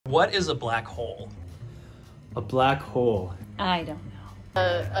What is a black hole? A black hole. I don't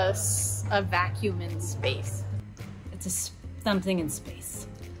know. A vacuum in space. It's something in space.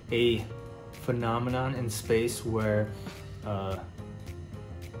 A phenomenon in space where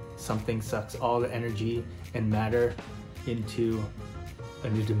something sucks all the energy and matter into a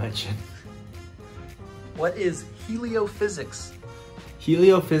new dimension. What is heliophysics?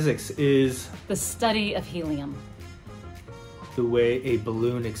 Heliophysics is The study of helium. the way a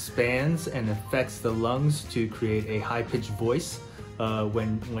balloon expands and affects the lungs to create a high-pitched voice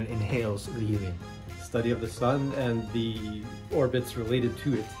when inhales the helium. Study of the sun and the orbits related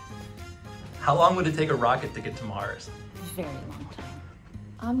to it. How long would it take a rocket to get to Mars? Very long time.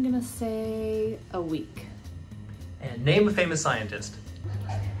 I'm gonna say a week. And name a famous scientist.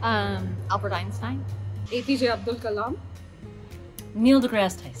 Albert Einstein. APJ Abdul Kalam. Neil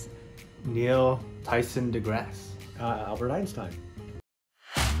deGrasse Tyson. Neil Tyson deGrasse. Albert Einstein.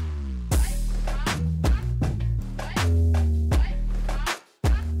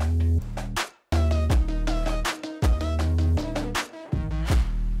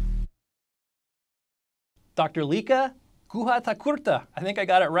 Dr. Lika Guhathakurta. I think I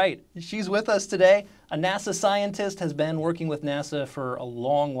got it right. She's with us today. A NASA scientist, has been working with NASA for a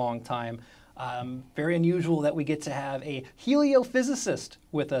long, long time. Very unusual that we get to have a heliophysicist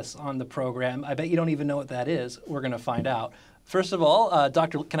with us on the program. I bet you don't even know what that is. We're going to find out. First of all,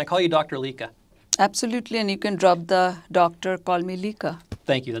 can I call you Dr. Lika? Absolutely, and you can drop the doctor, call me Lika.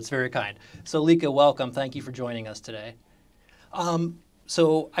 Thank you. That's very kind. So Lika, welcome. Thank you for joining us today.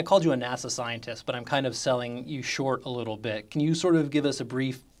 So I called you a NASA scientist, but I'm kind of selling you short a little bit. Can you sort of give us a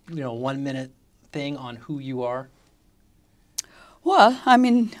brief, 1 minute thing on who you are? Well, I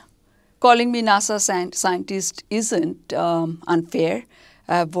mean, calling me NASA scientist isn't unfair.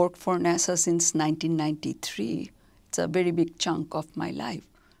 I've worked for NASA since 1993. It's a very big chunk of my life,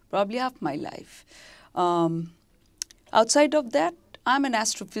 probably half my life. Outside of that, I'm an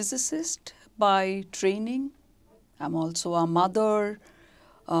astrophysicist by training. I'm also a mother,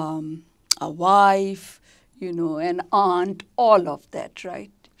 a wife, an aunt, all of that,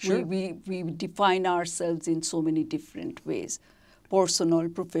 right? Sure. We define ourselves in so many different ways. Personal,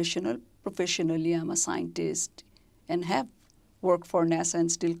 professional. Professionally, I'm a scientist and have worked for NASA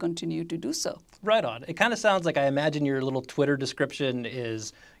and still continue to do so. Right on. It kind of sounds like, I imagine your little Twitter description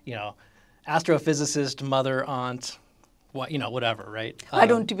is, astrophysicist, mother, aunt, whatever, right? I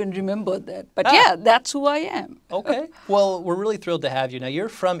don't even remember that. But yeah, that's who I am. Okay. Well, we're really thrilled to have you. Now, you're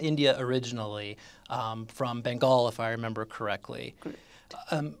from India originally, from Bengal, if I remember correctly. Correct.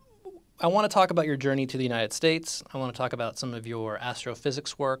 I want to talk about your journey to the United States. I want to talk about some of your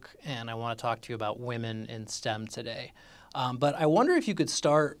astrophysics work, and I want to talk to you about women in STEM today. But I wonder if you could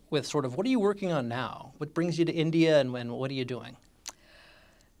start with sort of, what are you working on now? What brings you to India, and what are you doing?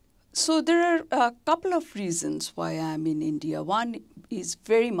 So there are a couple of reasons why I'm in India. One is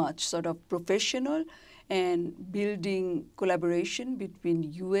very much sort of professional and building collaboration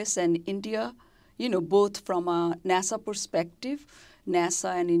between US and India, both from a NASA perspective,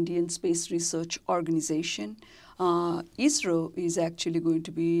 NASA and Indian Space Research Organization. ISRO is actually going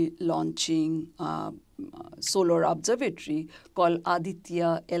to be launching solar observatory called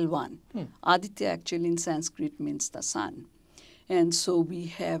Aditya L1. Aditya actually in Sanskrit means the sun. And so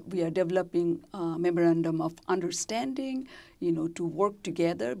we are developing a memorandum of understanding, to work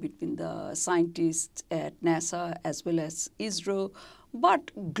together between the scientists at NASA as well as ISRO,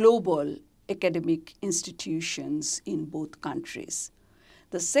 but global academic institutions in both countries.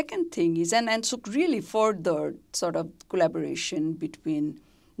 The second thing is, and so really further sort of collaboration between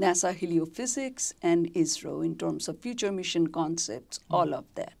NASA heliophysics and ISRO in terms of future mission concepts, all of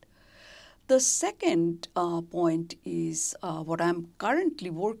that. The second point is what I'm currently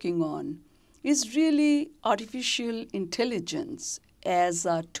working on is really artificial intelligence as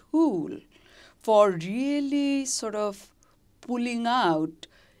a tool for really sort of pulling out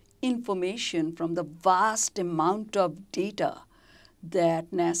information from the vast amount of data that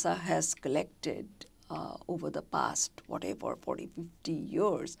NASA has collected over the past, 40, 50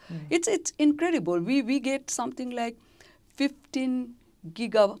 years. It's incredible. We get something like 15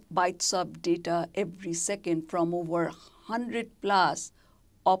 gigabytes of data every second from over 100 plus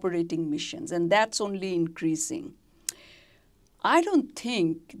operating missions, and that's only increasing. I don't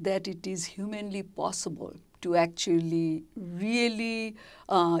think that it is humanly possible to actually really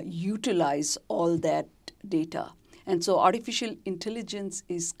utilize all that data. And so artificial intelligence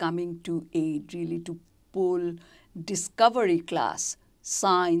is coming to aid really to pull discovery class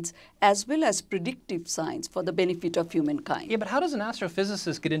science as well as predictive science for the benefit of humankind. Yeah, but how does an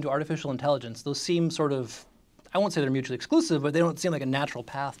astrophysicist get into artificial intelligence? Those seem sort of I won't say they're mutually exclusive, but they don't seem like a natural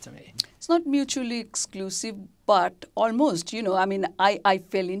path to me. It's not mutually exclusive, but almost, you know, I mean, I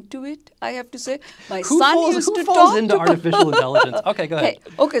fell into it, I have to say. My son used to falls talk into artificial intelligence? Okay, go ahead.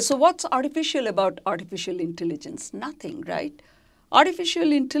 Okay, so what's artificial about artificial intelligence? Nothing, right?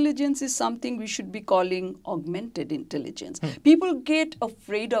 Artificial intelligence is something we should be calling augmented intelligence. People get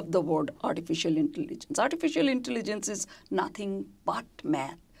afraid of the word artificial intelligence. Artificial intelligence is nothing but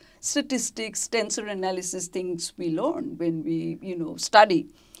math. Statistics, tensor analysis, things we learn when we, you know, study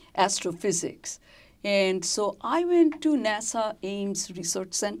astrophysics. And so I went to NASA Ames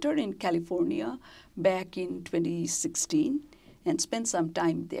Research Center in California back in 2016 and spent some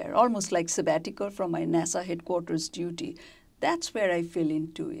time there, almost like sabbatical from my NASA headquarters duty. That's where I fell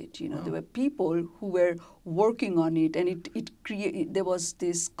into it. You know, there were people who were working on it, and there was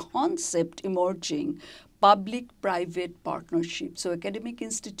this concept emerging, public-private partnership. So academic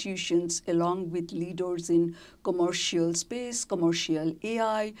institutions, along with leaders in commercial space, commercial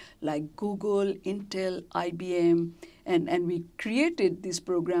AI, like Google, Intel, IBM, and we created this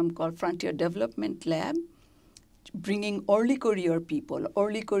program called Frontier Development Lab, bringing early career people,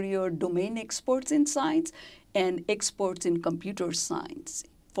 early career domain experts in science, and experts in computer science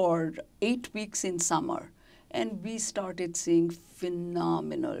for 8 weeks in summer. And we started seeing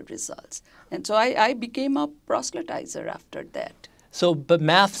phenomenal results. And so I became a proselytizer after that. So, but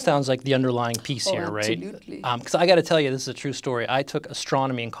math sounds like the underlying piece here, right? Absolutely. Because I got to tell you, this is a true story. I took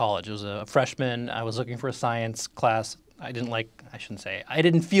astronomy in college. I was a freshman. I was looking for a science class. I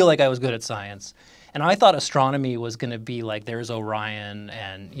didn't feel like I was good at science. And I thought astronomy was going to be like, there's Orion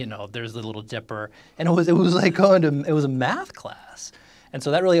and, you know, there's the Little Dipper. And it was like it was a math class. And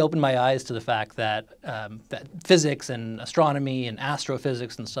so that really opened my eyes to the fact that that physics and astronomy and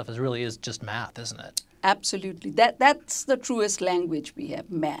astrophysics and stuff is just math, isn't it? Absolutely. That's the truest language we have,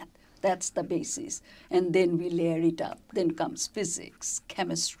 math. That's the basis. And then we layer it up. Then comes physics,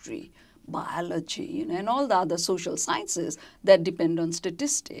 chemistry, biology, you know, and all the other social sciences that depend on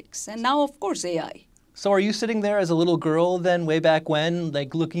statistics. And now, of course, AI. So are you sitting there as a little girl then, way back when,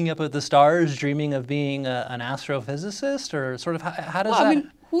 like looking up at the stars, dreaming of being an astrophysicist? Or sort of how does that... I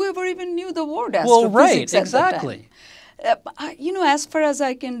mean, whoever even knew the word astrophysics Well, right, at exactly. that time? You know, as far as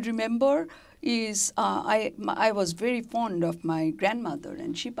I can remember, I was very fond of my grandmother,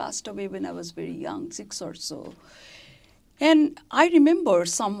 and she passed away when I was very young, 6 or so. And I remember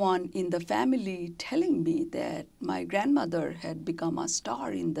someone in the family telling me that my grandmother had become a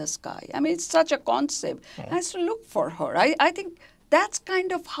star in the sky. I mean, it's such a concept. I used to look for her. I think that's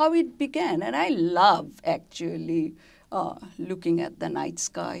kind of how it began. And I love actually looking at the night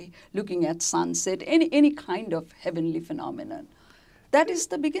sky, looking at sunset, any kind of heavenly phenomenon. That is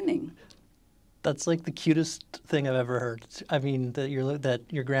the beginning. That's like the cutest thing I've ever heard. I mean, that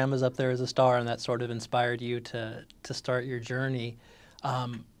your grandma's up there as a star, and that sort of inspired you to start your journey.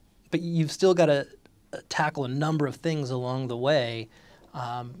 But you've still got to tackle a number of things along the way.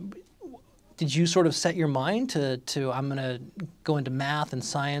 Did you sort of set your mind to I'm going to go into math and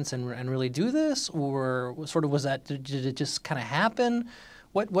science and really do this, or sort of did it just kind of happen?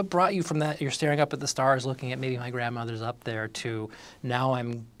 What brought you from that? You're staring up at the stars, looking at maybe my grandmother's up there, to now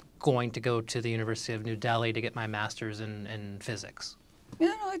I'm going to go to the University of New Delhi to get my master's in physics? You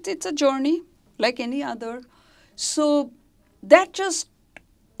know, it's a journey like any other. So that just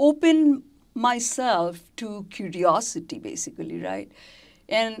opened myself to curiosity, basically, right?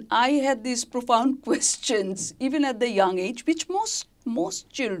 And I had these profound questions, even at the young age, which most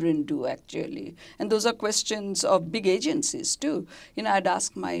children do, actually. And those are questions of big agencies, too. You know, I'd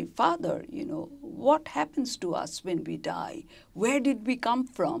ask my father, you know, what happens to us when we die? Where did we come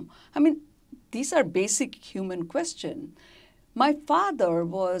from? I mean, these are basic human questions. My father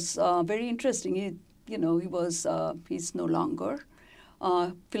was very interesting. He's no longer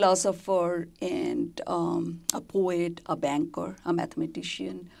a philosopher and a poet, a banker, a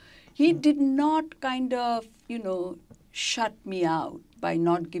mathematician. He did not kind of, you know, shut me out by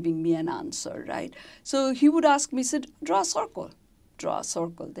not giving me an answer, right? So he would ask me, he said, draw a circle. Draw a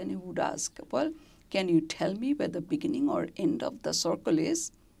circle. Then he would ask, well, can you tell me where the beginning or end of the circle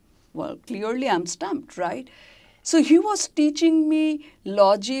is? Well, clearly I'm stumped, right? So he was teaching me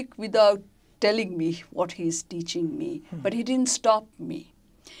logic without telling me what he's teaching me, but he didn't stop me.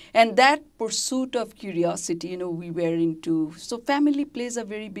 And that pursuit of curiosity, you know, we were into, so family plays a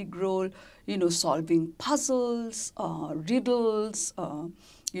very big role, you know, solving puzzles, riddles,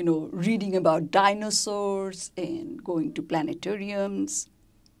 you know, reading about dinosaurs and going to planetariums.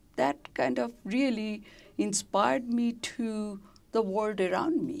 That kind of really inspired me to the world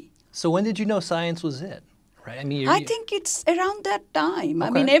around me. So when did you know science was it? right? I mean, I think it's around that time. I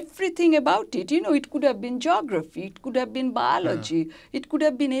Okay. mean, everything about it. It could have been geography, it could have been biology, it could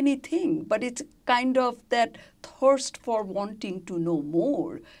have been anything. But it's kind of that thirst for wanting to know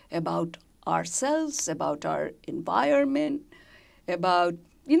more about ourselves, about our environment, about,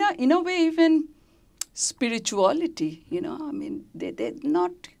 in a way, even spirituality. I mean, they're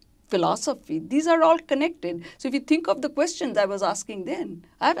not philosophy. These are all connected. So if you think of the questions I was asking then,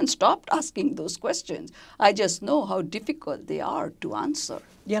 I haven't stopped asking those questions. I just know how difficult they are to answer.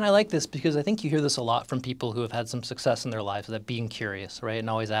 Yeah, and I like this because I think you hear this a lot from people who have had some success in their lives, that being curious, right, and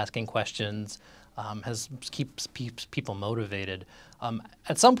always asking questions keeps people motivated.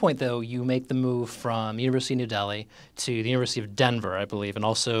 At some point, though, you make the move from the University of New Delhi to the University of Denver, I believe, and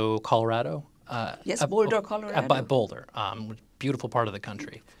also Colorado. Yes, Boulder, Colorado. By Boulder, beautiful part of the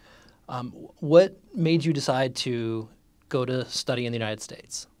country. What made you decide to go to study in the United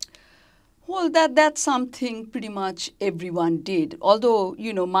States? Well, that's something pretty much everyone did. Although,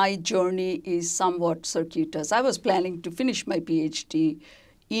 my journey is somewhat circuitous. I was planning to finish my PhD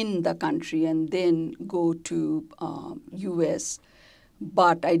in the country and then go to US.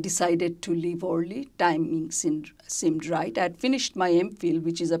 But I decided to leave early. Timing seemed right. I had finished my MPhil,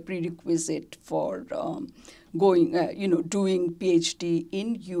 which is a prerequisite for doing PhD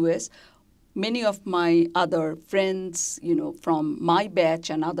in US. Many of my other friends, from my batch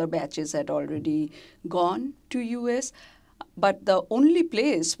and other batches had already gone to US. But the only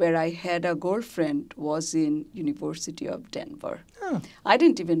place where I had a girlfriend was in University of Denver. I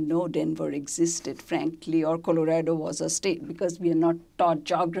didn't even know Denver existed, frankly, or Colorado was a state, because we are not taught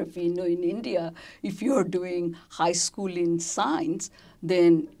geography. In India, if you're doing high school in science,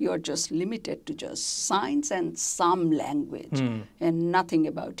 then you're just limited to just science and some language and nothing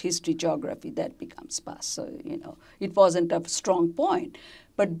about history, geography. That becomes past. So, it wasn't a strong point.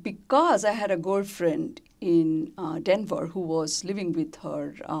 But because I had a girlfriend in Denver who was living with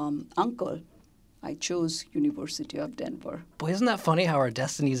her uncle, I chose University of Denver. Boy, isn't that funny how our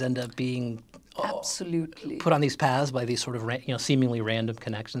destinies end up being Absolutely. put on these paths by these sort of seemingly random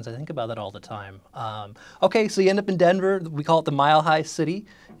connections? I think about that all the time. Okay, so you end up in Denver. We call it the Mile High City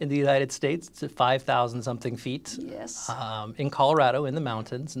in the United States. It's at 5,000 something feet. Yes. In Colorado, in the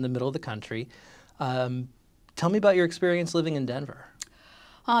mountains, in the middle of the country. Tell me about your experience living in Denver.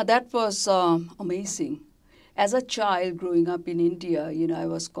 That was amazing. As a child growing up in India, I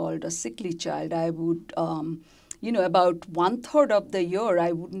was called a sickly child. I would, about 1/3 of the year,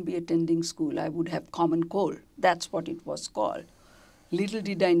 I wouldn't be attending school. I would have common cold. That's what it was called. Little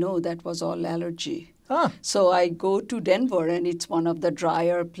did I know that was all allergy. So I go to Denver, and it's one of the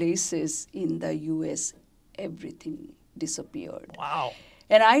drier places in the U.S. Everything disappeared. Wow.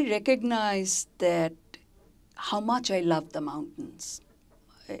 And I recognized that how much I love the mountains.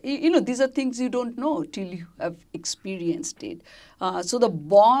 These are things you don't know till you have experienced it. So the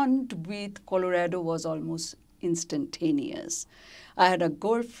bond with Colorado was almost instantaneous. I had a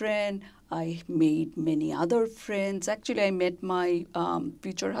girlfriend. I made many other friends. Actually, I met my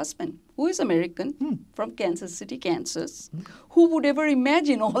future husband, who is American, from Kansas City, Kansas. Who would ever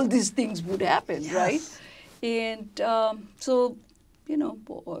imagine all these things would happen, right? And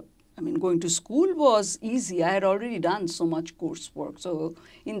going to school was easy. I had already done so much coursework. So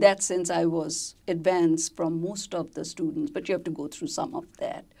in that sense, I was advanced from most of the students, but you have to go through some of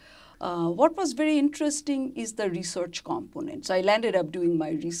that. What was very interesting is the research component. So I landed up doing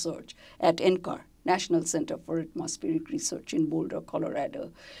my research at NCAR, National Center for Atmospheric Research in Boulder,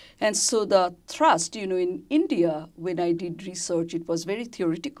 Colorado. And so the thrust, in India, when I did research, it was very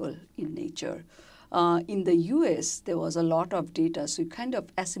theoretical in nature. In the US, there was a lot of data, so you kind of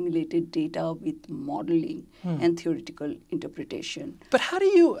assimilated data with modeling and theoretical interpretation. But how do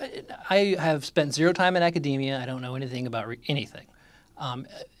you, I have spent zero time in academia. I don't know anything about anything.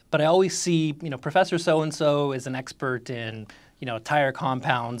 But I always see, Professor so-and-so is an expert in, tire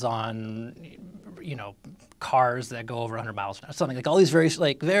compounds on, cars that go over 100 miles an hour, something like all these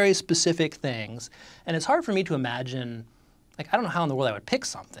very specific things. And it's hard for me to imagine, I don't know how in the world I would pick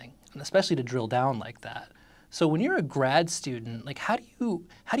something, and especially to drill down like that. So when you're a grad student, how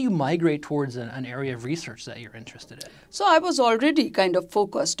do you migrate towards an area of research that you're interested in? So I was already kind of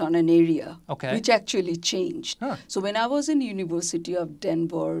focused on an area, okay, which actually changed. So when I was in the University of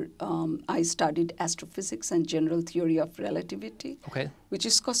Denver, I studied astrophysics and general theory of relativity, okay, which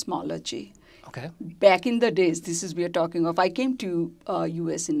is cosmology. Okay. Back in the days, we are talking of, I came to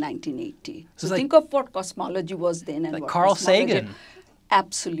US in 1980. So think of what cosmology was then and like what Carl cosmology. Sagan.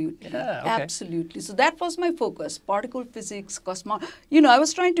 Absolutely. Yeah, okay. Absolutely. So that was my focus, particle physics, I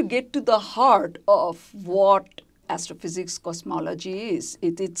was trying to get to the heart of what astrophysics, cosmology is.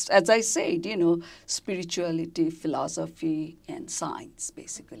 It's, as I said, spirituality, philosophy, and science,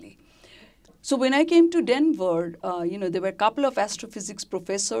 basically. So when I came to Denver, there were a couple of astrophysics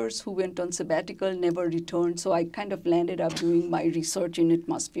professors who went on sabbatical, never returned. So I kind of landed up doing my research in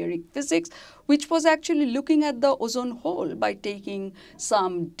atmospheric physics, which was actually looking at the ozone hole by taking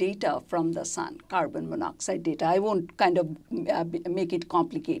some data from the sun, carbon monoxide data. I won't kind of make it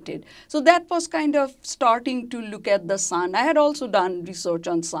complicated. So that was kind of starting to look at the sun. I had also done research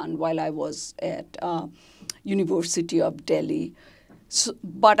on sun while I was at University of Delhi. So,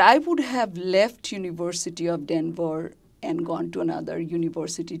 but I would have left University of Denver and gone to another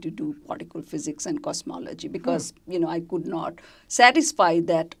university to do particle physics and cosmology because, I could not satisfy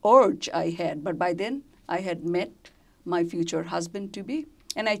that urge I had. But by then, I had met my future husband-to-be,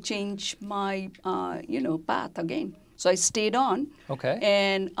 and I changed my, path again. So I stayed on,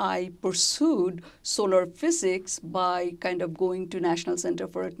 and I pursued solar physics by kind of going to National Center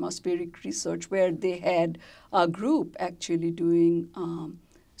for Atmospheric Research, where they had a group actually doing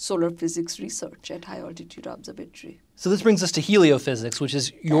solar physics research at High Altitude Observatory. So this brings us to heliophysics, which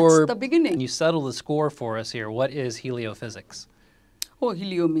is your... That's the beginning. And you settle the score for us here. What is heliophysics? Oh,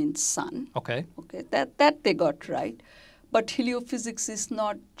 helio means sun. Okay. Okay, that they got right. But heliophysics is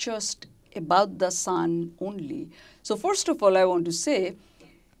not just about the sun only. So first of all, I want to say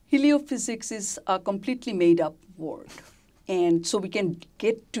heliophysics is a completely made up word. And so we can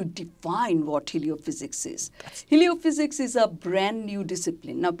get to define what heliophysics is. Heliophysics is a brand new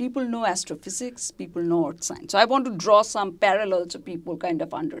discipline. Now, people know astrophysics, people know earth science. So I want to draw some parallels so people kind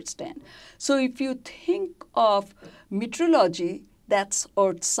of understand. So if you think of meteorology, that's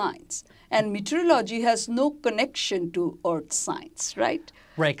earth science. And meteorology has no connection to earth science, right?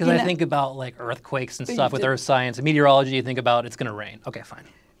 Right, because I think about like earthquakes and stuff with earth science. And meteorology, you think about it's going to rain. Okay, fine.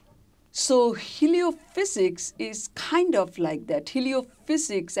 So heliophysics is kind of like that.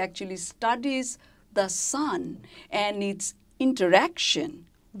 Heliophysics actually studies the sun and its interaction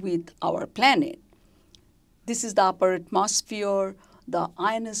with our planet. This is the upper atmosphere, the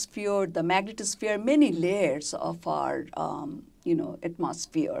ionosphere, the magnetosphere, many layers of our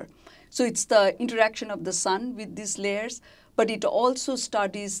atmosphere. So it's the interaction of the sun with these layers, but it also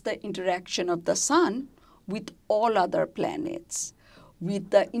studies the interaction of the sun with all other planets, with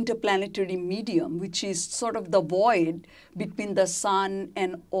the interplanetary medium, which is sort of the void between the sun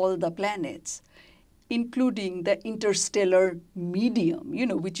and all the planets, including the interstellar medium,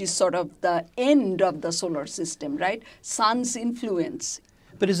 which is sort of the end of the solar system, right? Sun's influence.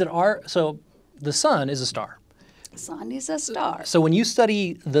 But so the sun is a star. Sun is a star. So when you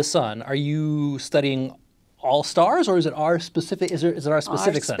study the sun, are you studying all stars, or is it our specific? Is it our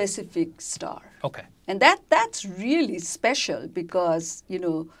specific sun? Our specific star. Okay. And that's really special because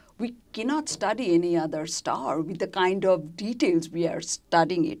we cannot study any other star with the kind of details we are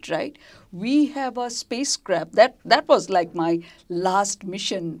studying it. Right? We have a spacecraft that was like my last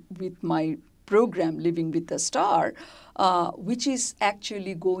mission with my program, Living with the Star, which is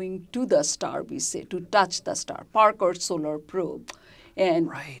actually going to the star, we say, to touch the star, Parker Solar Probe. And,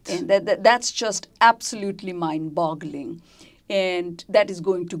 right. and that's just absolutely mind-boggling. And that is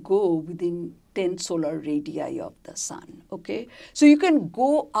going to go within 10 solar radii of the sun, okay? So you can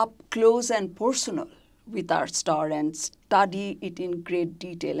go up close and personal with our star and study it in great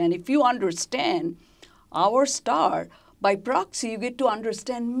detail. And if you understand our star, by proxy, you get to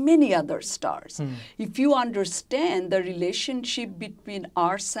understand many other stars. If you understand the relationship between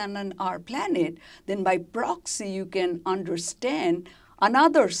our sun and our planet, then by proxy, you can understand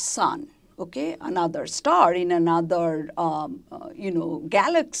another sun, okay, another star in another,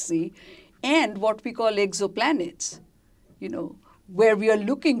 galaxy, and what we call exoplanets, where we are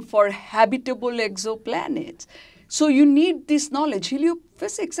looking for habitable exoplanets. So you need this knowledge.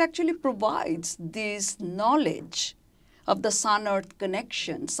 Heliophysics actually provides this knowledge of the sun-earth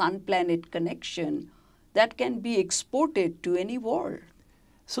connection, sun-planet connection that can be exported to any world.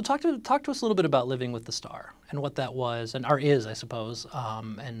 So talk to us a little bit about Living with the Star and what that was or is, I suppose,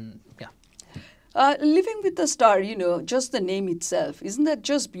 and yeah. Living with the Star, just the name itself, isn't that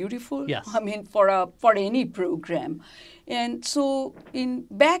just beautiful? Yes. I mean, for any program. And so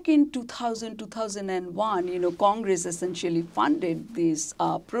back in 2000, 2001, Congress essentially funded this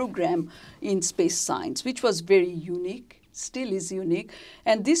program in space science, which was very unique, still is unique.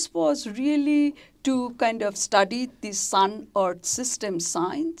 And this was really to kind of study the sun-earth system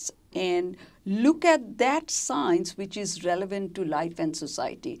science and look at that science which is relevant to life and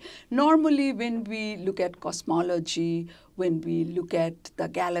society. Normally, when we look at cosmology, when we look at the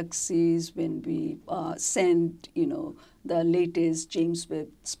galaxies, when we send, the latest James Webb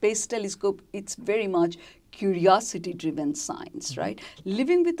Space Telescope, it's very much curiosity-driven science, right?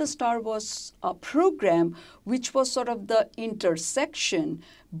 Living with the Star was a program which was sort of the intersection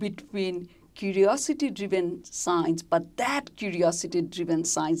between curiosity-driven science, but that curiosity-driven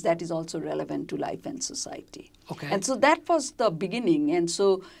science that is also relevant to life and society. Okay. And so that was the beginning. And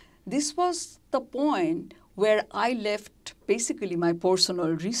so this was the point where I left basically my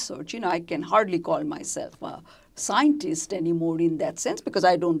personal research. I can hardly call myself a scientist anymore in that sense because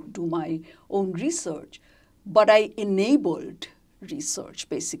I don't do my own research. But I enabled research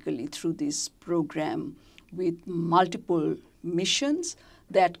basically through this program with multiple missions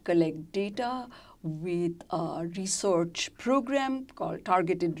that collect data, with a research program called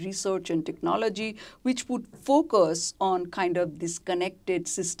Targeted Research and Technology, which would focus on kind of this connected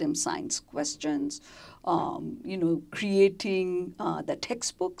system science questions, creating the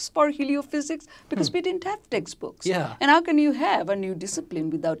textbooks for heliophysics, because we didn't have textbooks. Yeah. And how can you have a new discipline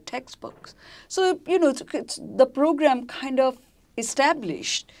without textbooks? So, the program kind of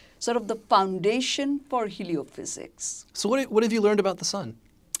established sort of the foundation for heliophysics. So what have you learned about the sun?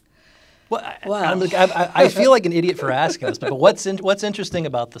 Well, Wow. I feel like an idiot for asking this, but what's interesting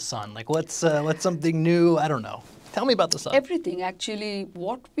about the sun? Like what's something new? I don't know. Tell me about the sun. Everything, actually,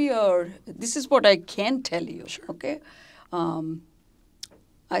 this is what I can tell you, okay?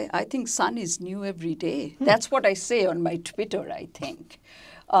 I think sun is new every day. That's what I say on my Twitter, I think.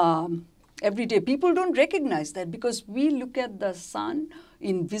 Every day. People don't recognize that because we look at the sun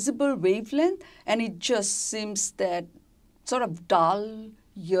in visible wavelength and it just seems that sort of dull,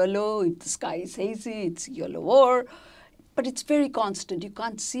 yellow. If the sky is hazy, it's yellower, but it's very constant. You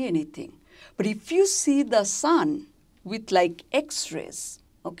can't see anything. But if you see the sun with like X-rays,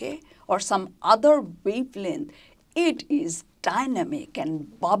 okay, or some other wavelength, it is dynamic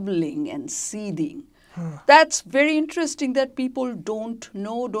and bubbling and seething. That's very interesting that people don't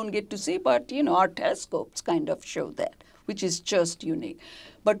get to see, but our telescopes kind of show that, which is just unique.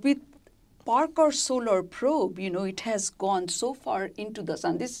 But with Parker Solar Probe, it has gone so far into the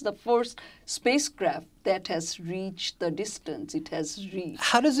sun. This is the first spacecraft that has reached the distance it has reached.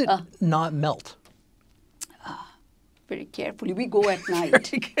 How does it not melt? Very carefully. We go at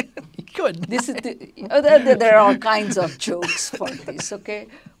night. Good. This is there are all kinds of jokes for this, okay?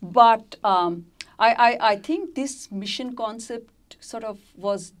 But I think this mission concept sort of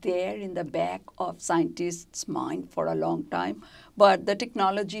was there in the back of scientists' mind for a long time. But the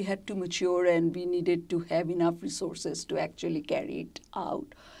technology had to mature and we needed to have enough resources to actually carry it out.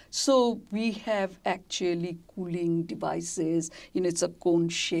 So we have actually cooling devices. It's a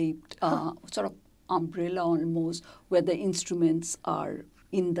cone-shaped sort of umbrella almost where the instruments are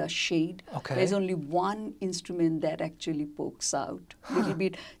in the shade. Okay. There's only one instrument that actually pokes out a little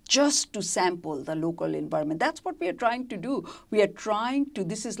bit just to sample the local environment. That's what we are trying to do. We are trying to,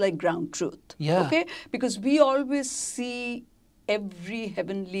 this is like ground truth. Yeah. Okay? Because we always see every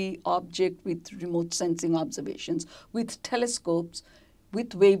heavenly object with remote sensing observations, with telescopes, with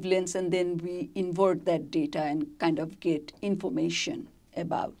wavelengths, and then we invert that data and kind of get information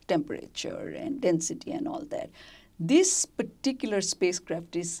about temperature and density and all that. This particular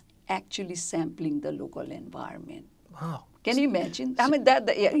spacecraft is actually sampling the local environment. Wow. Can you imagine? I mean,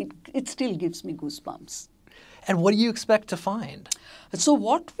 it still gives me goosebumps. And what do you expect to find? So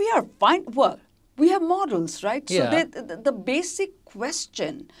what we are finding, well, we have models, right? Yeah. So the basic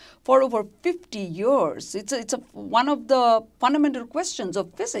question for over 50 years, it's one of the fundamental questions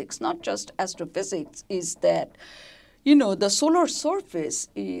of physics, not just astrophysics, is that, the solar surface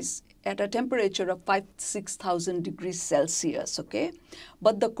is at a temperature of 6,000 degrees Celsius, okay?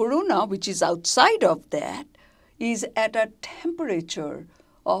 But the corona, which is outside of that, is at a temperature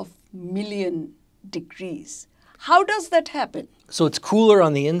of 1,000,000 degrees. How does that happen? So it's cooler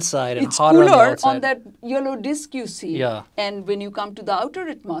on the inside and It's hotter on the cooler outside. on that yellow disk you see. Yeah. And when you come to the outer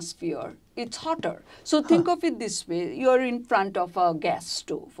atmosphere, it's hotter. So think of it this way. You're in front of a gas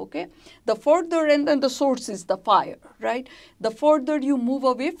stove, okay? The further, and then the source is the fire, right? The further you move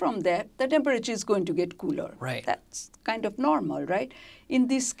away from that, the temperature is going to get cooler. Right. That's kind of normal, right? In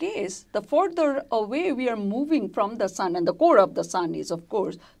this case, the further away we are moving from the sun, and the core of the sun is, of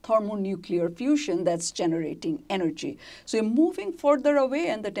course, thermonuclear fusion that's generating energy. So you're moving further away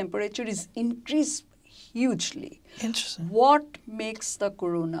and the temperature is increased hugely. Interesting. What makes the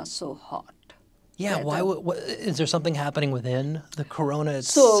corona so hot? Yeah, why? Is there something happening within the corona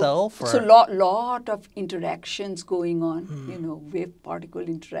So itself? lot of interactions going on, wave particle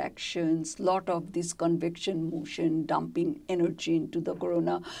interactions, lot of this convection motion dumping energy into the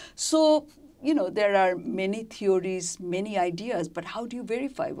corona. So there are many theories, many ideas, but how do you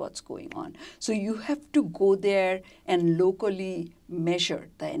verify what's going on? So you have to go there and locally measure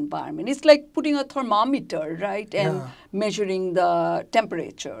the environment. It's like putting a thermometer, right, and measuring the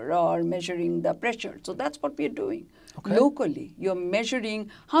temperature or measuring the pressure. So that's what we're doing. Okay. Locally, you're measuring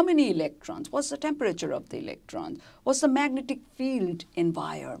how many electrons, what's the temperature of the electrons, what's the magnetic field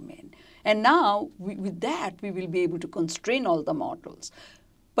environment. And now, with that, we will be able to constrain all the models.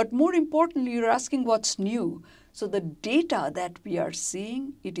 But more importantly, you're asking what's new. So the data that we are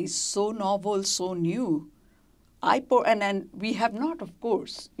seeing, it is so novel, so new. And we have not, of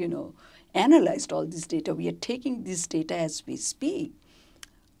course, analyzed all this data. We are taking this data as we speak.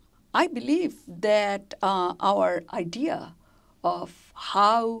 I believe that our idea of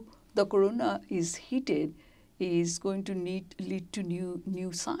how the corona is heated is going to lead to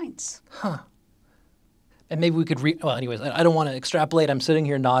new science. Huh. And maybe we could well, anyways, I don't want to extrapolate. I'm sitting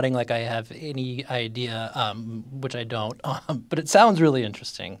here nodding like I have any idea, which I don't. But it sounds really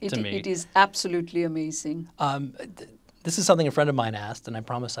interesting to me. It is absolutely amazing. This is something a friend of mine asked, and I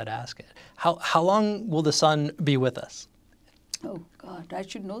promised I'd ask it. How long will the sun be with us? Oh, God, I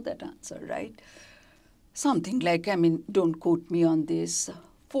should know that answer, right? Something like, don't quote me on this,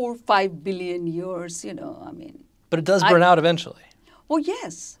 4 or 5 billion years, But it does burn out eventually. Oh,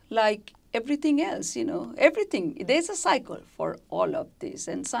 yes, like everything else, everything. There's a cycle for all of this.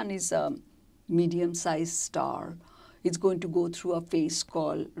 And sun is a medium-sized star. It's going to go through a phase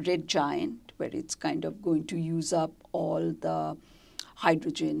called red giant, where it's kind of going to use up all the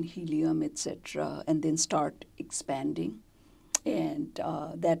hydrogen, helium, etc., and then start expanding. And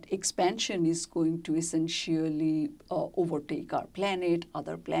that expansion is going to essentially overtake our planet,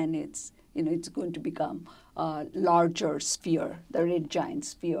 other planets. It's going to become a larger sphere, the red giant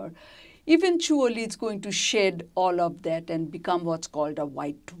sphere. Eventually, it's going to shed all of that and become what's called a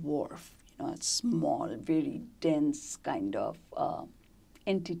white dwarf, a small, very dense kind of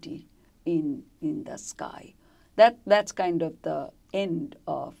entity in the sky. That's kind of the end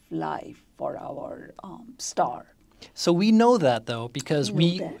of life for our star. So we know that, though, because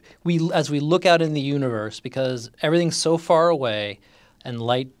we as we look out in the universe, because everything's so far away, and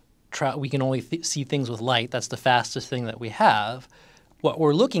we can only see things with light. That's the fastest thing that we have. What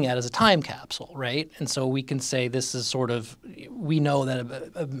we're looking at is a time capsule, right? And so we can say this is sort of, we know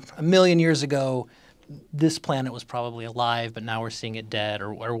that a million years ago, this planet was probably alive, but now we're seeing it dead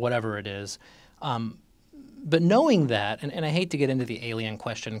or whatever it is. But knowing that, and I hate to get into the alien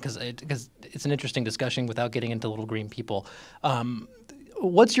question because it's an interesting discussion without getting into little green people,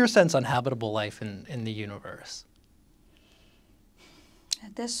 what's your sense on habitable life in the universe?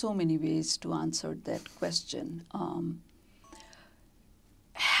 There's so many ways to answer that question.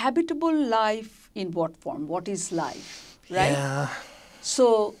 Habitable life in what form? What is life, right? Yeah.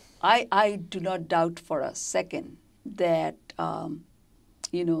 So I do not doubt for a second that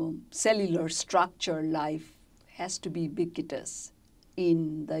cellular structure life has to be ubiquitous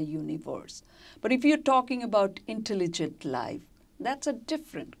in the universe. But if you're talking about intelligent life, that's a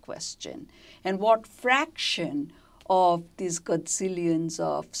different question. And what fraction of these gazillions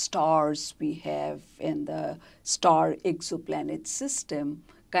of stars we have in the star exoplanet system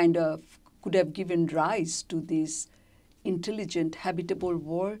kind of could have given rise to this intelligent habitable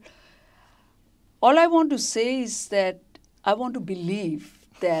world? All I want to say is that I want to believe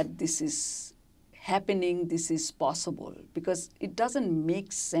that this is happening, this is possible, because it doesn't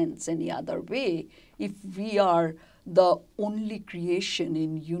make sense any other way if we are the only creation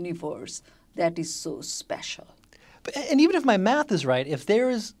in universe that is so special. And even if my math is right, if there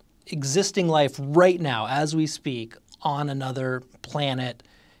is existing life right now as we speak on another planet,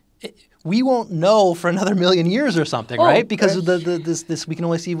 we won't know for another million years or something, right? Because of this we can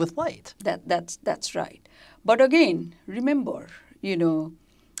only see with light. That's right. But again, remember,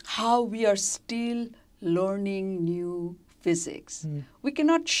 how we are still learning new physics. We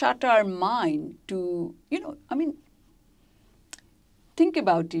cannot shut our mind to, think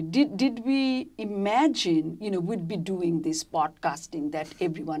about it. Did we imagine, we'd be doing this podcasting that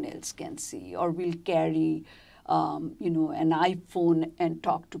everyone else can see, or we'll carry, an iPhone and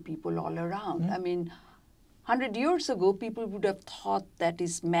talk to people all around? 100 years ago, people would have thought that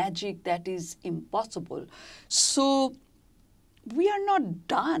is magic, that is impossible. So we are not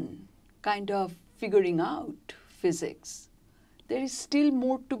done kind of figuring out physics. There is still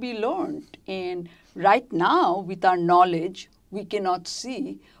more to be learned. And right now, with our knowledge, we cannot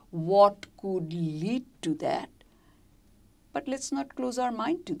see what could lead to that. But let's not close our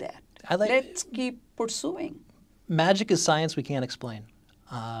mind to that. Let's keep pursuing. Magic is science we can't explain.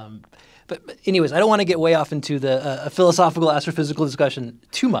 But anyways, I don't want to get way off into the philosophical astrophysical discussion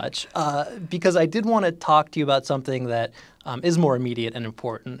too much because I did want to talk to you about something that is more immediate and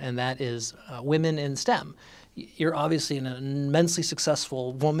important, and that is women in STEM. You're obviously an immensely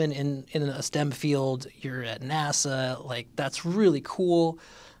successful woman in a STEM field. You're at NASA. Like, that's really cool.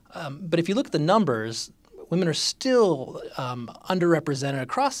 But if you look at the numbers, women are still underrepresented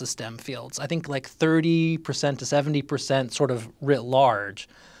across the STEM fields. I think like 30% to 70% sort of writ large.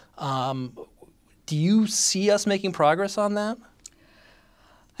 Do you see us making progress on that?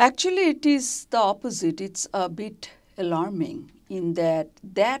 Actually, it is the opposite. It's a bit alarming in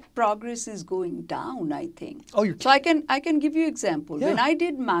that progress is going down, I think. Oh, you're so I can give you example. Yeah. When I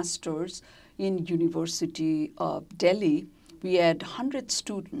did masters in University of Delhi, we had 100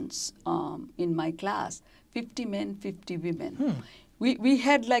 students in my class, 50 men, 50 women. We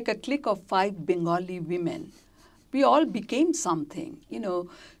had like a clique of 5 Bengali women. We all became something, you know.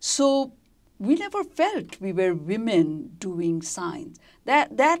 So we never felt we were women doing science.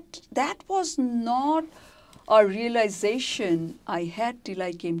 That was not a realization I had till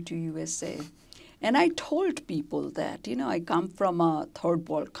I came to USA. And I told people that, you know, I come from a third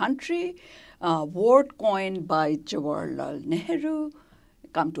world country, word coined by Jawaharlal Nehru,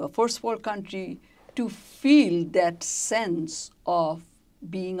 come to a first world country to feel that sense of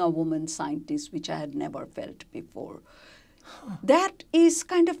being a woman scientist, which I had never felt before. That is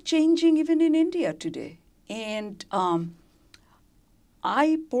kind of changing even in India today. And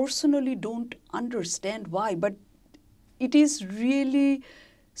I personally don't understand why, but it is really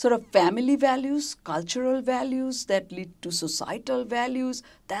sort of family values, cultural values that lead to societal values.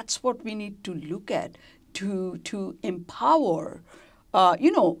 That's what we need to look at to empower,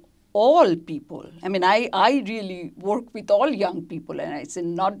 you know, all people. I mean, I really work with all young people, and I say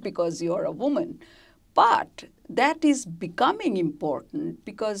not because you're a woman, but that is becoming important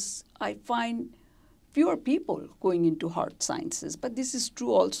because I find fewer people going into hard sciences. But this is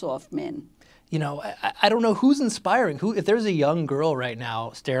true also of men. You know, I don't know who's inspiring. If there's a young girl right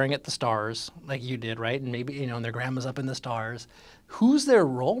now staring at the stars like you did, right? And maybe, you know, and their grandma's up in the stars, who's their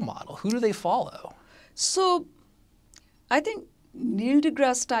role model? Who do they follow? So I think Neil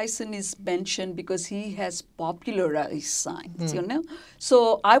deGrasse Tyson is mentioned because he has popularized science, you know.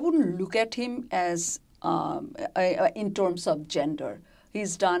 So I wouldn't look at him as in terms of gender.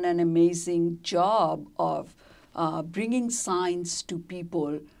 He's done an amazing job of bringing science to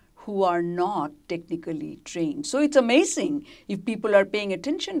people who are not technically trained. So it's amazing if people are paying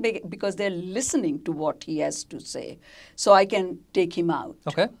attention because they're listening to what he has to say. So I can take him out.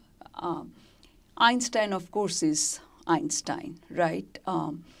 Okay. Einstein, of course, is Einstein, right?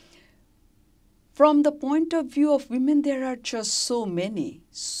 From the point of view of women, there are just so many,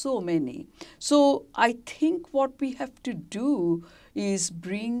 so many. So I think what we have to do is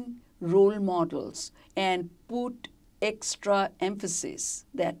bring role models and put extra emphasis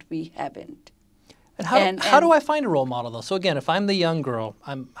that we haven't. And how do I find a role model, though? So again, if I'm the young girl,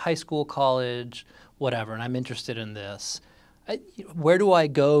 I'm high school, college, whatever, and I'm interested in this, where do I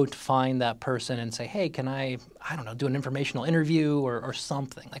go to find that person and say, hey, can I don't know, do an informational interview or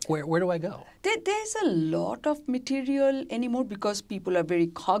something? Like, where do I go? There's a lot of material anymore because people are very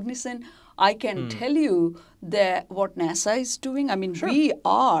cognizant. I can tell you that what NASA is doing, I mean, we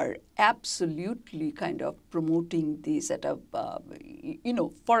are absolutely kind of promoting this at a, you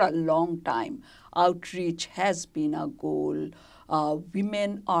know, for a long time. Outreach has been a goal.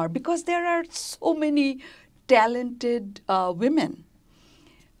 Women are, because there are so many talented women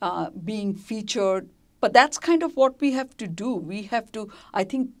being featured. But that's kind of what we have to do. We have to, I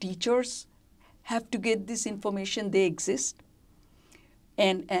think teachers have to get this information, they exist,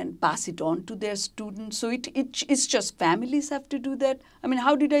 and pass it on to their students. So it's just families have to do that. I mean,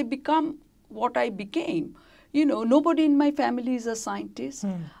 how did I become what I became? You know, nobody in my family is a scientist.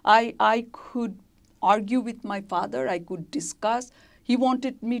 I could argue with my father. I could discuss. He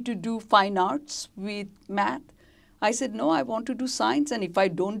wanted me to do fine arts with math. I said, no, I want to do science. And if I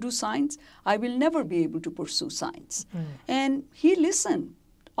don't do science, I will never be able to pursue science. And he listened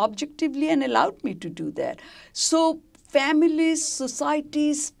objectively and allowed me to do that. So families,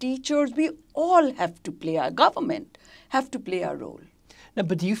 societies, teachers, we all have to play, our government have to play a role. Now,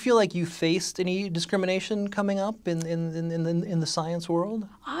 but do you feel like you faced any discrimination coming up in the science world?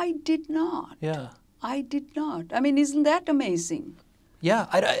 I did not. Yeah. I did not. I mean, isn't that amazing? Yeah.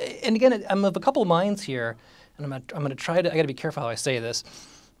 And again, I'm of a couple of minds here, and I'm going to try to, I got to be careful how I say this.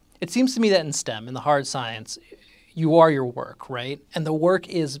 It seems to me that in STEM, in the hard science, you are your work, right? And the work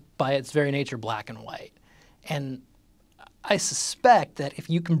is, by its very nature, black and white. And I suspect that if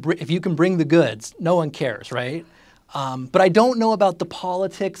you can bring the goods, no one cares, right? but I don't know about the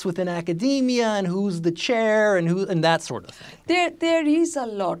politics within academia and who's the chair and that sort of thing. There is a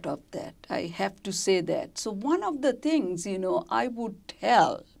lot of that. I have to say that. So one of the things, I would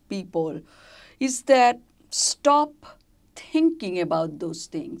tell people is that stop thinking about those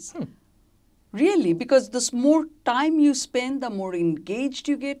things. Really, because the more time you spend, the more engaged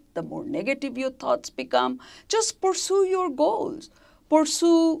you get, the more negative your thoughts become. Just pursue your goals.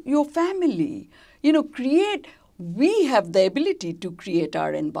 Pursue your family. We have the ability to create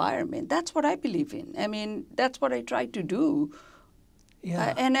our environment. That's what I believe in. I mean, that's what I try to do.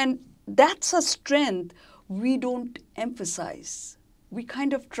 Yeah. And that's a strength we don't emphasize. We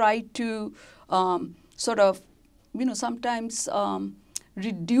kind of try to sometimes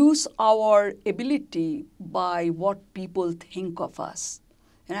reduce our ability by what people think of us.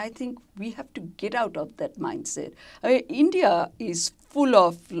 And I think we have to get out of that mindset. India is full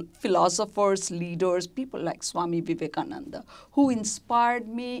of philosophers, leaders, people like Swami Vivekananda, who inspired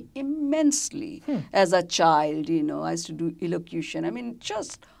me immensely as a child. I used to do elocution. I mean,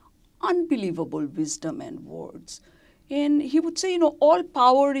 just unbelievable wisdom and words. And he would say, all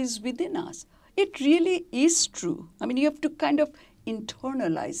power is within us. It really is true. I mean, you have to kind of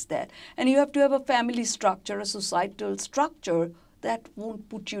internalize that. And you have to have a family structure, a societal structure that won't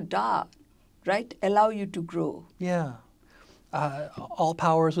put you down, right? Allow you to grow. Yeah. All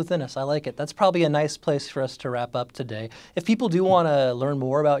power is within us. I like it. That's probably a nice place for us to wrap up today. If people do want to learn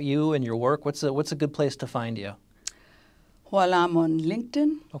more about you and your work, what's a good place to find you? Well, I'm on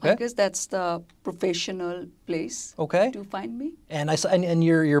LinkedIn. Okay. I guess that's the professional place to find me. And and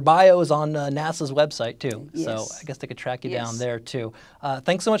your bio is on NASA's website too. Yes. So I guess they could track you down there too.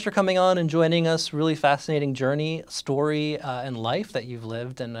 Thanks so much for coming on and joining us. Really fascinating journey, story, and life that you've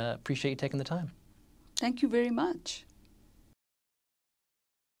lived, and appreciate you taking the time. Thank you very much.